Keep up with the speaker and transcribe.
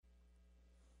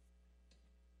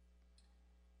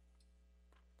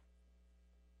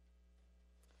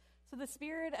So the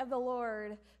Spirit of the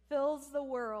Lord fills the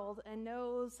world and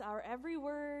knows our every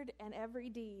word and every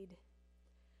deed.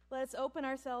 Let us open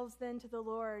ourselves then to the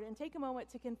Lord and take a moment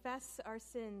to confess our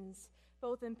sins,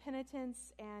 both in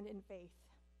penitence and in faith.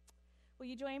 Will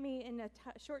you join me in a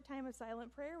short time of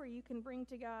silent prayer where you can bring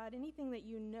to God anything that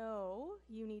you know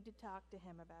you need to talk to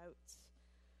Him about?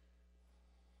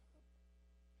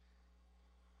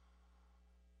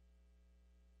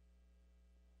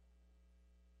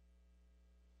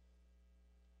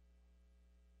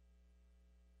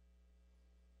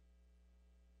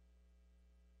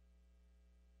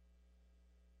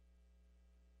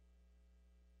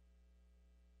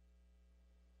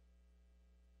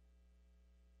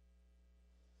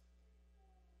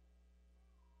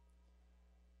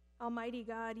 Almighty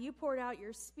God, you poured out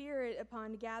your Spirit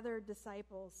upon gathered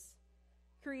disciples,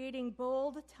 creating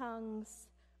bold tongues,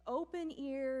 open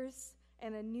ears,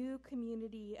 and a new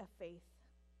community of faith.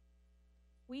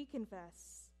 We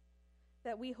confess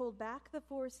that we hold back the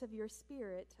force of your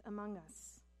Spirit among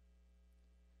us.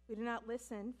 We do not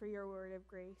listen for your word of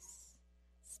grace,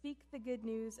 speak the good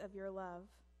news of your love,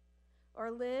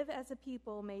 or live as a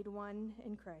people made one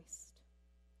in Christ.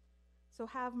 So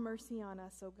have mercy on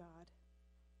us, O God.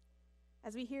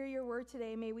 As we hear your word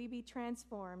today, may we be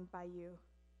transformed by you.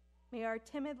 May our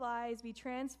timid lives be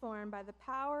transformed by the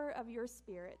power of your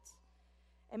Spirit.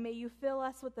 And may you fill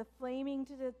us with the flaming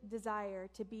desire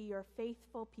to be your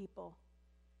faithful people,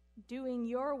 doing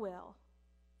your will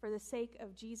for the sake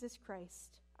of Jesus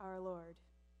Christ, our Lord.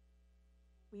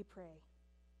 We pray.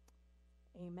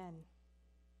 Amen.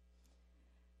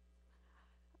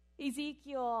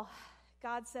 Ezekiel,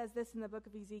 God says this in the book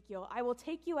of Ezekiel, I will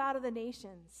take you out of the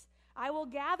nations. I will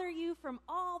gather you from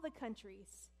all the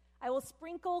countries. I will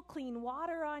sprinkle clean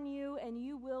water on you, and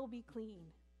you will be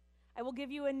clean. I will give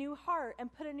you a new heart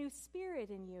and put a new spirit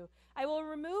in you. I will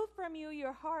remove from you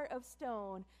your heart of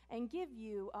stone and give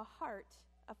you a heart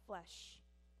of flesh.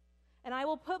 And I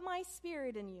will put my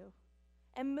spirit in you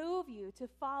and move you to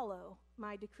follow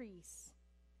my decrees.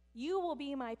 You will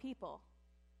be my people,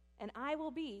 and I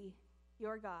will be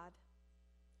your God.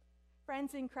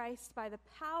 Friends in Christ, by the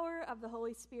power of the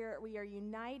Holy Spirit, we are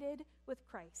united with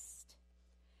Christ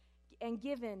and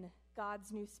given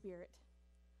God's new Spirit.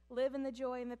 Live in the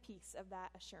joy and the peace of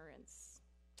that assurance.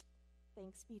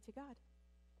 Thanks be to God.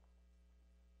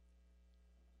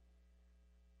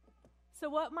 So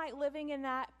what might living in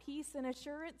that peace and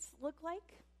assurance look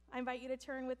like? I invite you to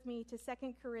turn with me to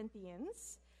 2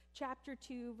 Corinthians chapter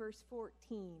 2, verse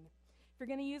 14. If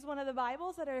you're going to use one of the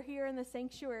Bibles that are here in the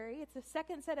sanctuary, it's the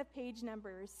second set of page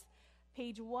numbers,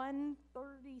 page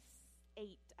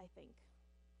 138, I think.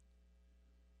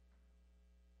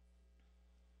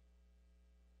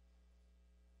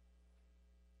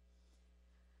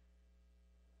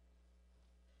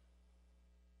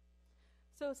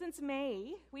 So since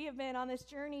May, we have been on this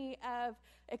journey of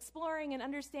exploring and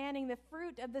understanding the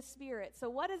fruit of the Spirit.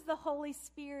 So what is the Holy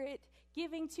Spirit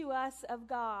giving to us of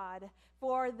God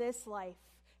for this life?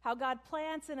 How God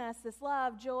plants in us this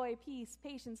love, joy, peace,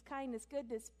 patience, kindness,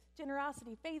 goodness,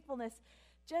 generosity, faithfulness,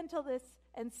 gentleness,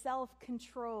 and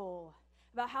self-control.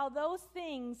 About how those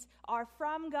things are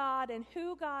from God and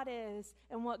who God is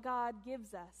and what God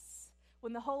gives us.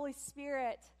 When the Holy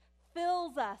Spirit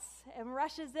fills us and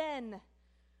rushes in,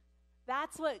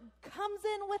 that's what comes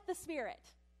in with the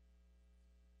Spirit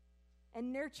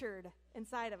and nurtured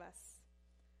inside of us.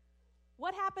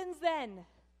 What happens then?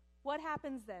 What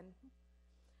happens then?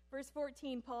 Verse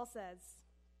 14, Paul says,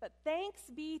 "But thanks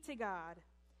be to God,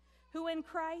 who in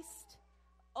Christ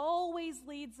always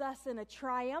leads us in a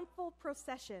triumphal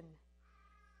procession,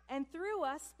 and through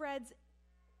us spreads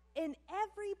in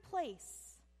every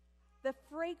place the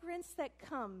fragrance that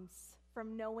comes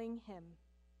from knowing Him.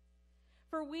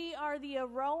 For we are the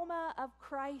aroma of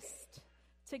Christ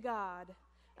to God,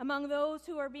 among those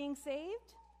who are being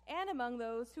saved and among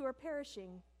those who are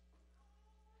perishing.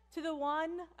 To the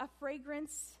one, a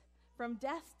fragrance from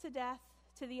death to death,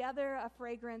 to the other, a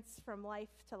fragrance from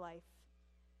life to life.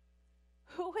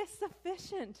 Who is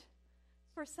sufficient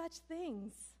for such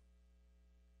things?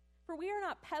 For we are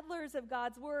not peddlers of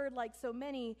God's word like so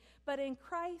many, but in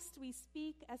Christ we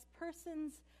speak as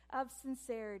persons of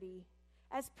sincerity,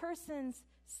 as persons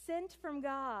sent from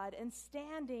God and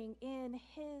standing in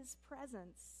His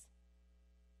presence.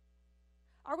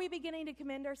 Are we beginning to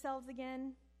commend ourselves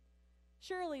again?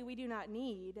 Surely we do not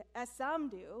need, as some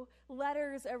do,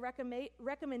 letters of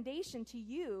recommendation to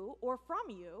you or from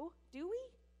you, do we?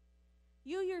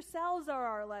 You yourselves are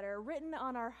our letter, written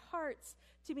on our hearts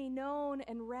to be known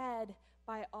and read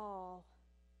by all.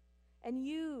 And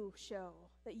you show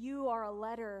that you are a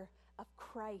letter of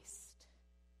Christ,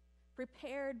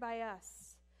 prepared by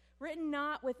us, written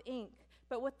not with ink,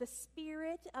 but with the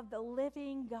Spirit of the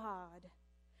living God,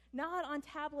 not on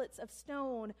tablets of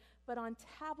stone, but on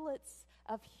tablets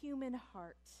of human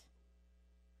heart.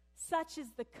 Such is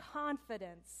the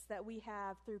confidence that we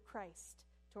have through Christ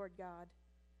toward God.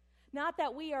 Not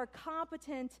that we are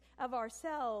competent of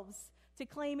ourselves to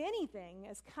claim anything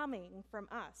as coming from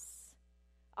us.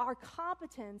 Our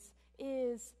competence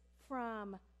is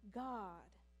from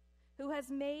God, who has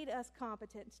made us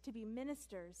competent to be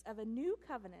ministers of a new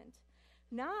covenant,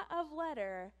 not of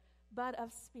letter, but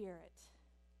of spirit.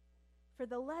 For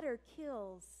the letter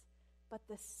kills, but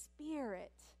the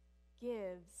Spirit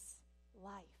gives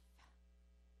life.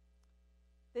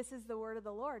 This is the word of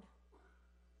the Lord.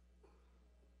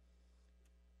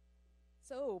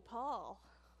 So, Paul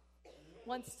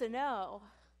wants to know,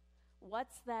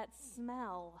 what's that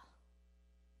smell?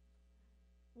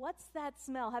 What's that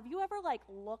smell? Have you ever,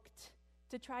 looked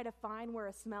to try to find where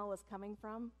a smell is coming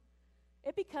from?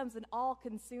 It becomes an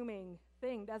all-consuming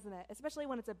thing, doesn't it? Especially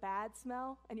when it's a bad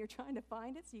smell and you're trying to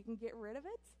find it so you can get rid of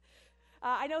it.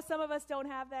 I know some of us don't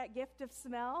have that gift of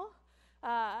smell,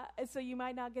 and so you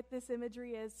might not get this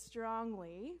imagery as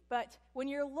strongly. But when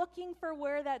you're looking for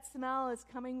where that smell is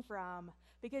coming from,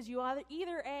 because you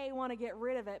either A, want to get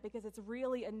rid of it because it's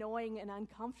really annoying and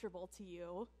uncomfortable to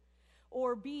you,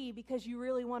 or B, because you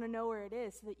really want to know where it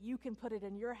is so that you can put it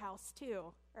in your house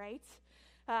too, right?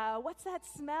 What's that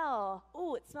smell?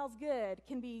 Oh, it smells good.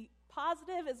 Can be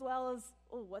positive as well as,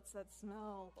 oh, what's that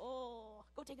smell? Oh,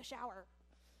 go take a shower.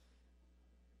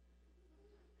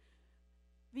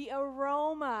 The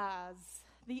aromas,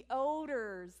 the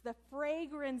odors, the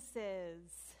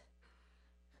fragrances,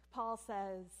 Paul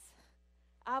says,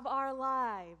 of our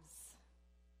lives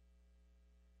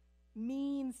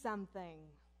mean something.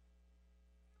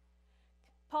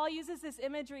 Paul uses this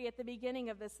imagery at the beginning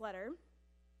of this letter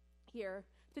here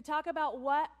to talk about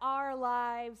what our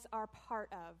lives are part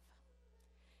of.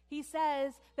 He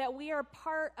says that we are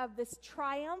part of this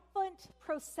triumphant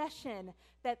procession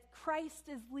that Christ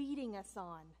is leading us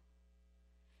on.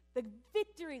 The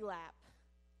victory lap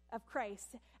of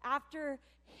Christ after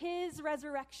his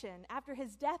resurrection, after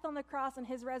his death on the cross and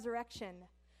his resurrection.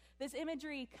 This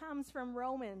imagery comes from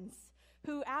Romans,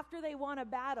 who after they won a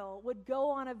battle would go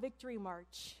on a victory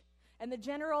march. And the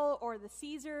general or the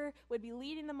Caesar would be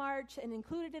leading the march, and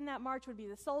included in that march would be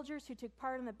the soldiers who took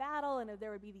part in the battle, and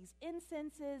there would be these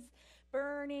incenses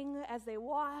burning as they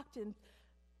walked, and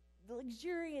the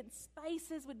luxuriant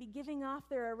spices would be giving off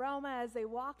their aroma as they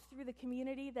walked through the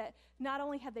community that not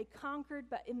only had they conquered,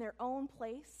 but in their own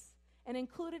place. And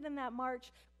included in that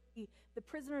march, the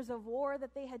prisoners of war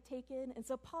that they had taken. And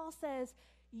so Paul says,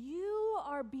 you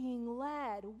are being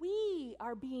led. We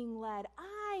are being led.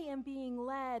 I am being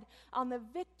led on the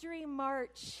victory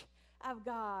march of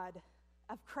God,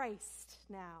 of Christ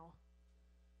now.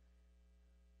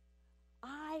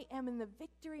 I am in the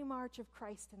victory march of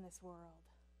Christ in this world.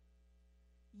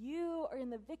 You are in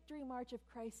the victory march of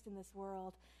Christ in this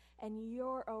world, and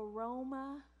your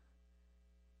aroma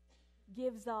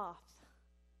gives off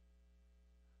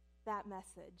that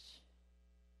message.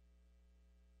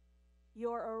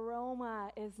 Your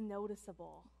aroma is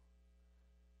noticeable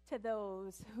to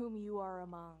those whom you are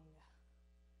among.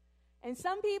 And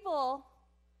some people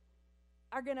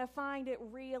are going to find it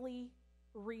really,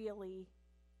 really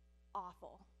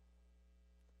awful.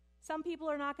 Some people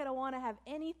are not going to want to have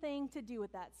anything to do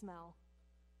with that smell.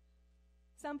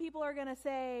 Some people are going to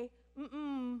say,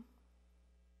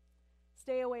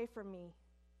 stay away from me.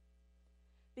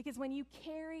 Because when you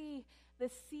carry the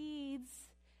seeds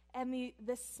and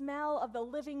the smell of the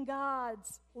living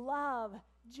God's love,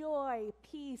 joy,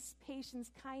 peace,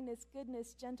 patience, kindness,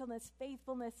 goodness, gentleness,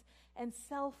 faithfulness, and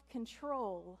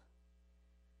self-control,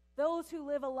 those who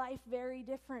live a life very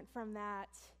different from that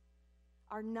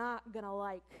are not going to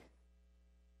like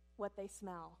what they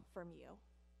smell from you.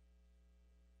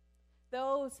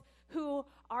 Those who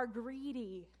are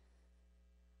greedy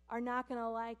are not going to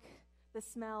like the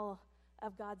smell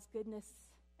of God's goodness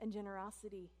and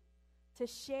generosity to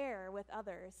share with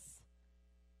others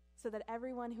so that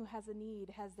everyone who has a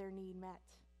need has their need met.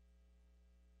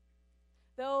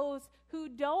 Those who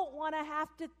don't want to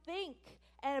have to think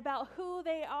about who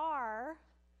they are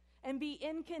and be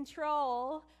in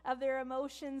control of their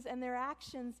emotions and their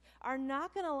actions are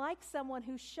not going to like someone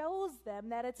who shows them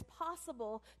that it's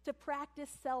possible to practice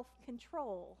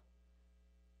self-control.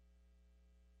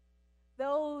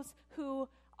 Those who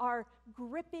are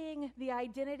gripping the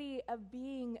identity of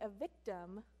being a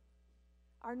victim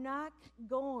are not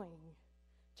going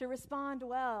to respond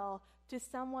well to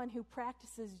someone who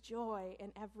practices joy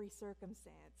in every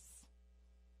circumstance.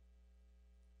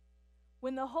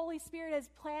 when the Holy Spirit has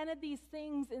planted these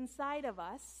things inside of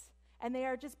us, and they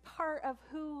are just part of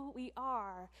who we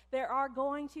are, there are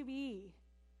going to be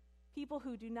people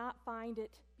who do not find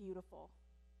it beautiful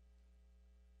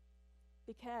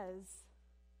because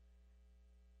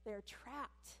they're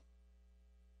trapped.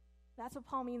 That's what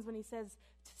Paul means when he says,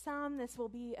 to some this will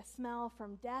be a smell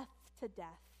from death to death.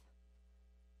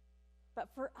 But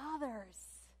for others,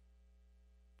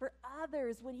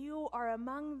 when you are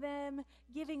among them,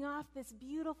 giving off this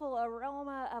beautiful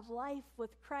aroma of life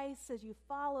with Christ as you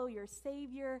follow your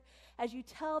Savior, as you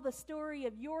tell the story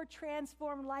of your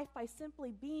transformed life by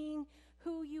simply being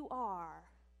who you are,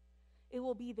 it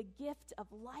will be the gift of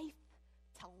life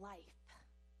to life.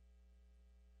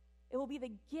 It will be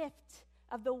the gift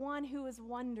of the one who is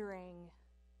wondering,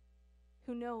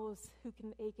 who knows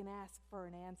they can ask for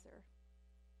an answer.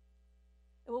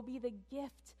 It will be the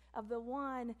gift of the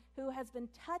one who has been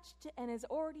touched and has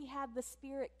already had the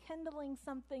Spirit kindling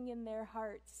something in their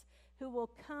hearts, who will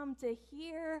come to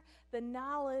hear the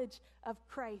knowledge of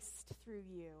Christ through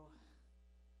you.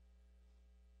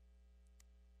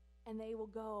 And they will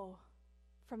go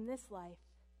from this life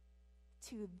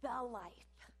to the life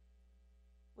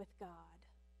with God,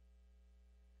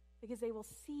 because they will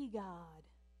see God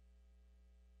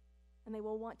and they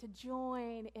will want to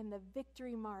join in the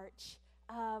victory march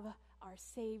of our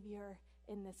Savior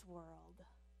in this world.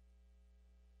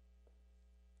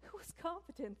 Who is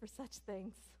competent for such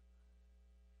things?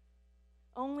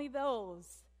 Only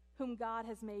those whom God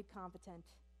has made competent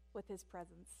with his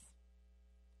presence.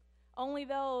 Only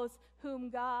those whom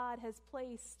God has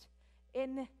placed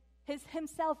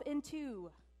himself into.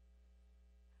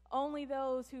 Only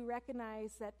those who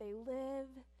recognize that they live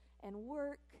and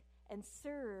work and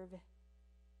serve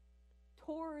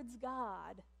towards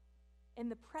God, in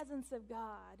the presence of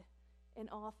God in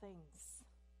all things.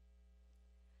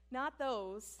 Not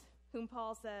those whom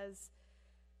Paul says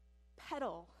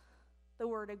peddle the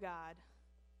word of God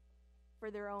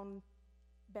for their own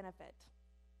benefit.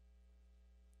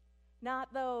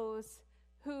 Not those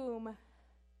whom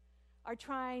are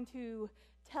trying to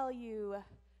tell you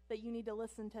that you need to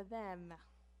listen to them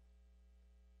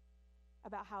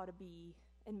about how to be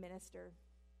and minister.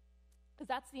 Because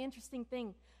that's the interesting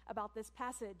thing about this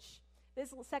passage.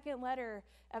 This second letter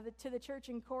to the church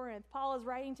in Corinth, Paul is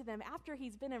writing to them after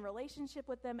he's been in relationship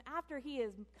with them, after he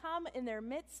has come in their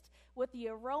midst with the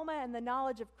aroma and the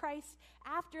knowledge of Christ,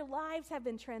 after lives have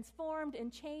been transformed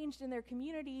and changed in their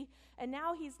community, and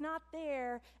now he's not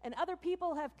there, and other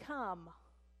people have come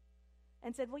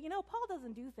and said, well, Paul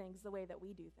doesn't do things the way that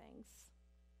we do things.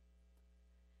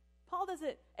 Paul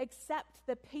doesn't accept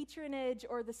the patronage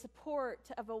or the support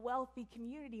of a wealthy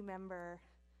community member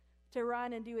to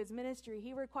run and do his ministry.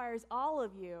 He requires all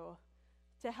of you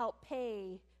to help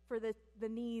pay for the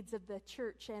needs of the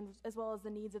church and as well as the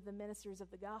needs of the ministers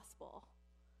of the gospel.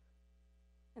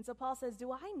 And so Paul says,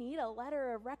 do I need a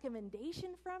letter of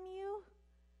recommendation from you?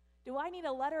 Do I need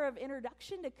a letter of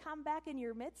introduction to come back in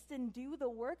your midst and do the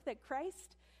work that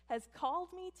Christ has called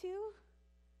me to?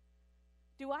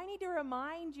 Do I need to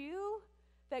remind you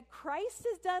that Christ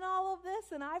has done all of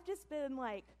this and I've just been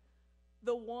like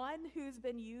the one who's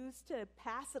been used to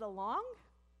pass it along?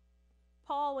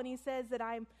 Paul, when he says that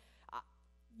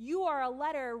you are a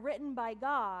letter written by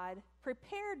God,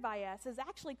 prepared by us, is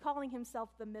actually calling himself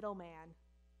the middleman.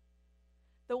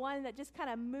 The one that just kind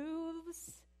of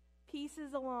moves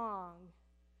pieces along,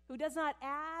 who does not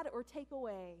add or take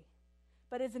away,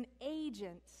 but is an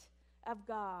agent of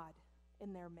God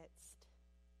in their midst,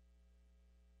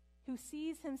 who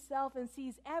sees himself and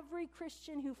sees every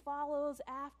Christian who follows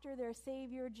after their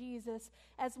Savior Jesus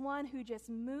as one who just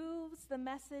moves the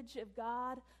message of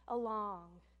God along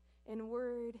in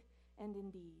word and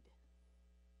in deed.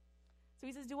 So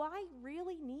he says, do I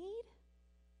really need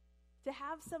to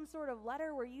have some sort of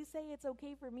letter where you say it's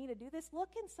okay for me to do this? Look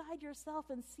inside yourself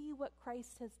and see what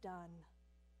Christ has done.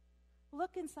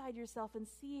 Look inside yourself and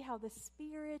see how the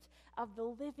Spirit of the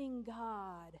living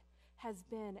God has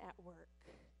been at work.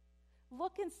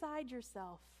 Look inside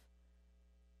yourself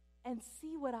and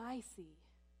see what I see,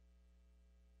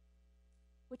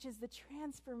 which is the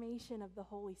transformation of the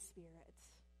Holy Spirit.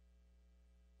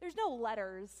 There's no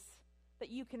letters that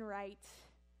you can write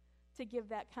to give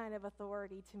that kind of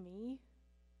authority to me.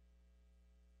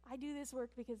 I do this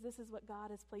work because this is what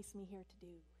God has placed me here to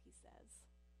do, he says.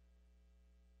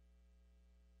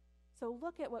 So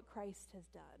look at what Christ has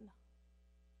done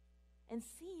and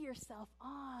see yourself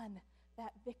on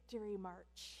that victory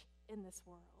march in this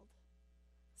world.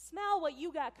 Smell what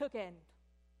you got cooking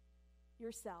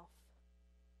yourself.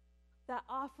 That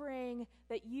offering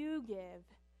that you give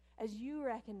as you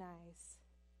recognize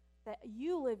that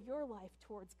you live your life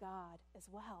towards God as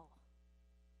well.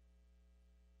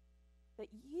 That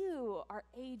you are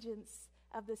agents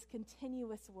of this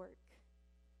continuous work.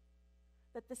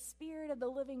 That the Spirit of the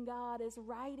living God is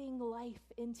writing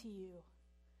life into you.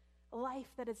 A life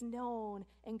that is known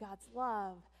in God's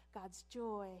love, God's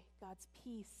joy, God's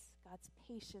peace, God's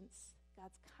patience,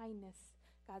 God's kindness,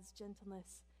 God's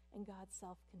gentleness, and God's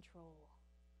self-control.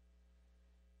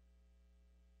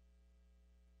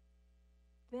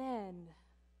 Then,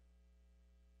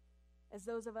 as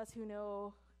those of us who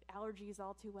know allergies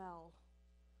all too well,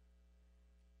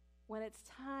 when it's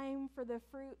time for the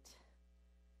fruit,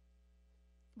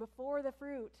 before the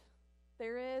fruit,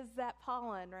 there is that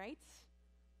pollen, right?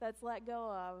 That's let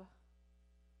go of.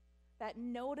 That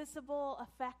noticeable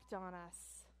effect on us.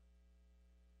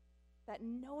 That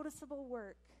noticeable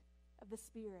work of the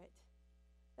Spirit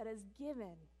that is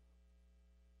given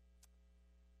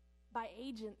by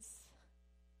agents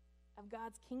of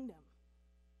God's kingdom.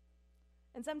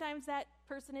 And sometimes that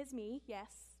person is me,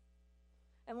 yes.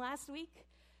 And last week,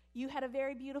 you had a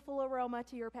very beautiful aroma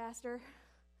to your pastor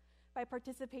by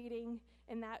participating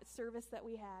in that service that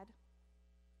we had.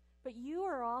 But you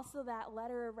are also that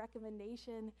letter of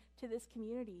recommendation to this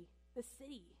community, the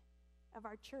city of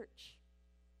our church,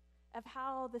 of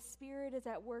how the Spirit is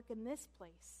at work in this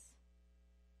place,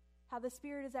 how the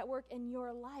Spirit is at work in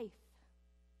your life.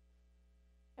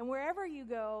 And wherever you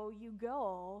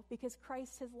go because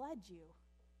Christ has led you.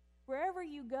 Wherever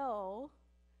you go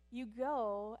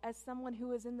as someone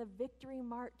who is in the victory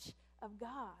march of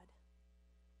God.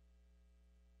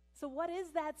 So what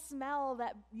is that smell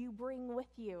that you bring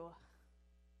with you?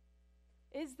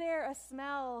 Is there a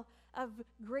smell of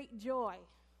great joy?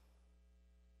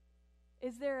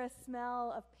 Is there a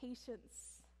smell of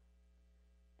patience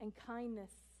and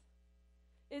kindness?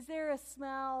 Is there a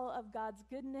smell of God's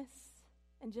goodness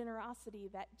and generosity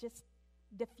that just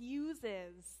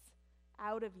diffuses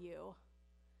out of you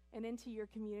and into your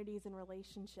communities and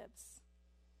relationships?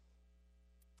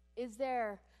 Is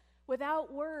there,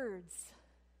 without words,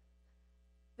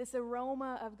 this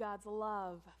aroma of God's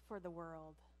love for the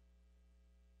world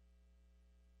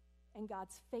and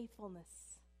God's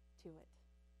faithfulness to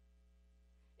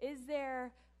it? Is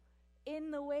there,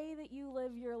 in the way that you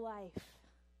live your life,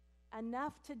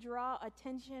 enough to draw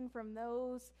attention from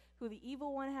those who the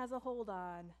evil one has a hold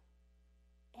on,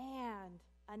 and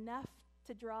enough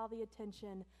to draw the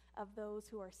attention of those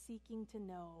who are seeking to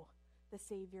know the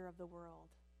Savior of the world?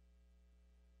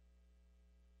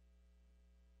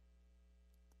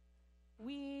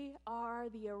 We are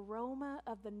the aroma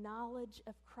of the knowledge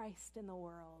of Christ in the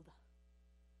world.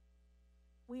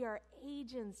 We are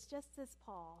agents, just as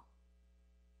Paul.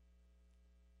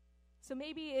 So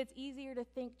maybe it's easier to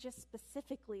think just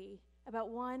specifically about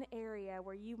one area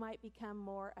where you might become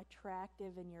more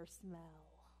attractive in your smell.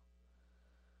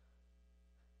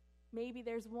 Maybe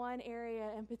there's one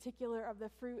area in particular of the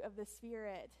fruit of the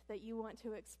Spirit that you want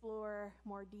to explore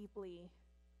more deeply.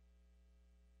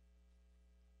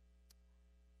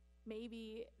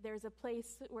 Maybe there's a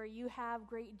place where you have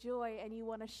great joy and you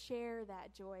want to share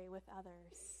that joy with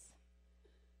others.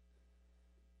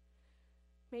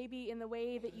 Maybe in the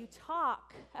way that you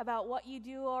talk about what you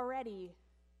do already.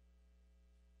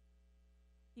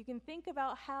 You can think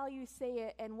about how you say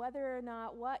it and whether or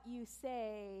not what you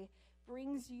say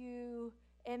brings you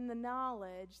in the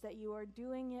knowledge that you are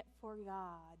doing it for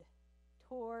God,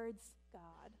 towards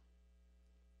God.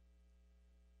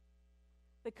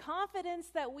 The confidence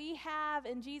that we have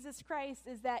in Jesus Christ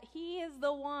is that He is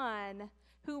the one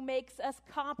who makes us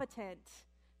competent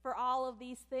for all of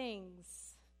these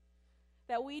things.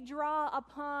 That we draw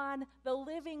upon the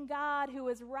living God who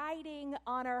is writing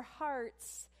on our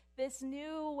hearts this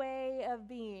new way of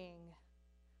being.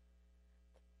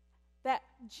 That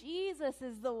Jesus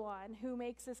is the one who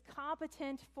makes us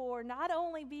competent for not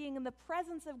only being in the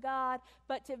presence of God,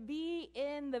 but to be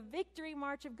in the victory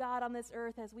march of God on this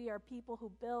earth as we are people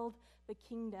who build the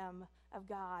kingdom of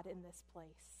God in this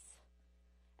place.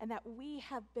 And that we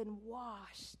have been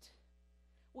washed,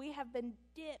 we have been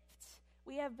dipped,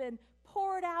 we have been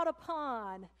poured out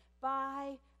upon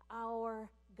by our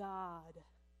God.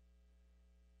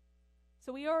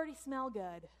 So we already smell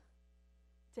good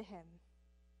to Him.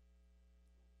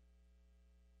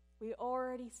 We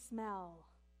already smell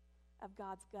of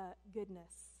God's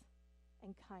goodness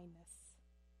and kindness.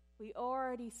 We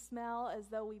already smell as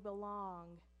though we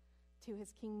belong to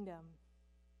His kingdom.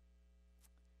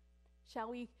 Shall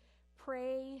we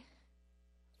pray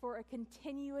for a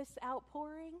continuous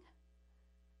outpouring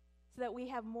so that we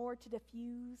have more to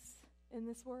diffuse in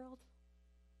this world?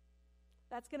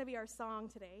 That's going to be our song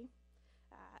today,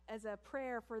 as a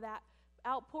prayer for that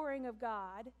outpouring of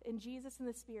God in Jesus and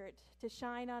the Spirit to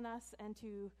shine on us and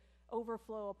to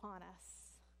overflow upon us.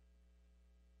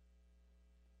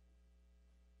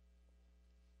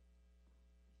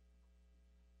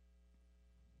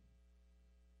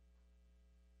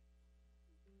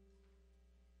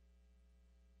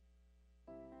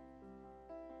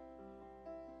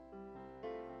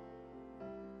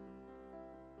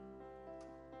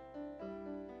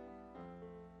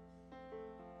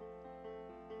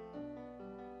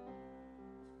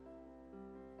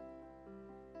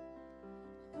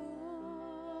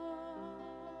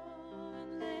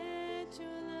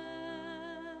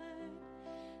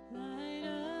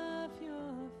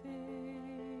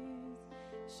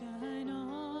 Shine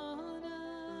on us,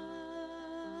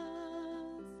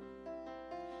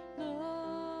 Lord,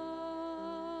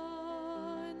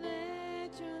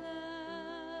 let your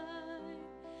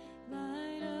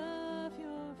light of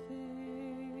your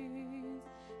face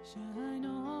shine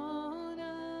on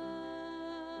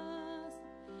us,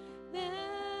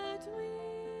 that we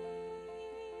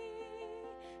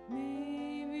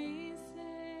may be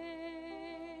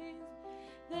saved,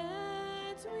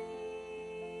 that we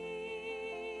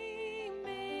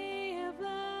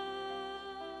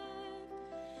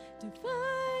to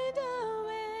find a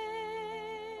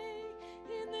way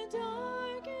in the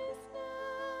darkest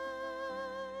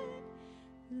night.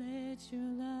 Let your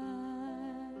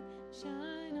light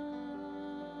shine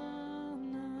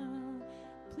on us.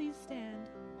 Please stand.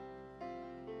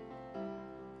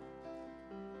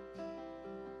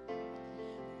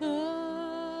 Lord,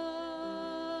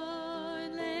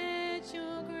 let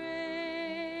your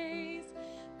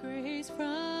grace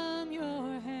from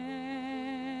your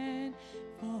hand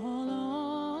fall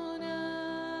on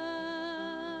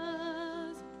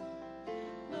us.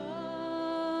 Lord,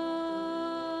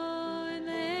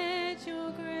 let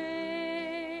your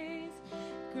grace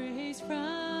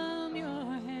from your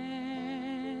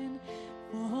hand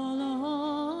fall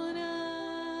on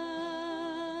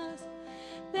us,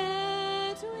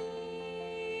 that we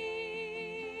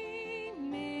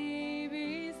may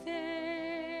be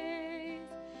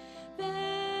saved,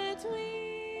 that we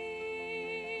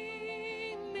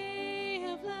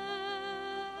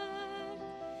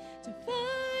to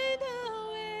find a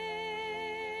way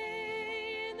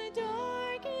in the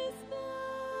darkest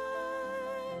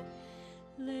night.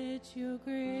 Let your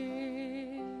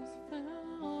grace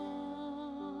fall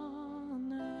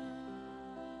on us.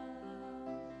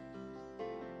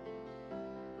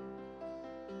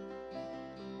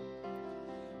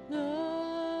 Lord,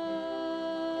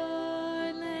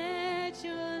 let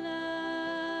your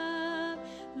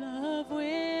love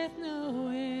with no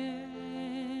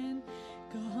end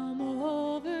come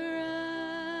over us.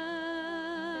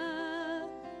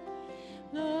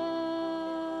 Lord,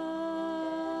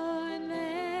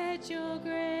 let your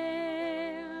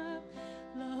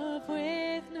love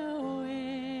with no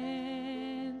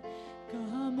end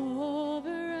come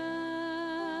over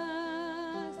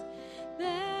us,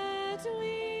 that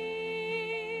we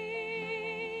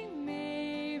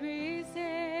may be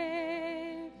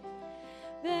saved,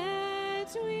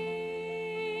 that we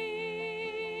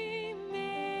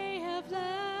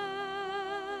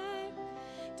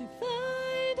to find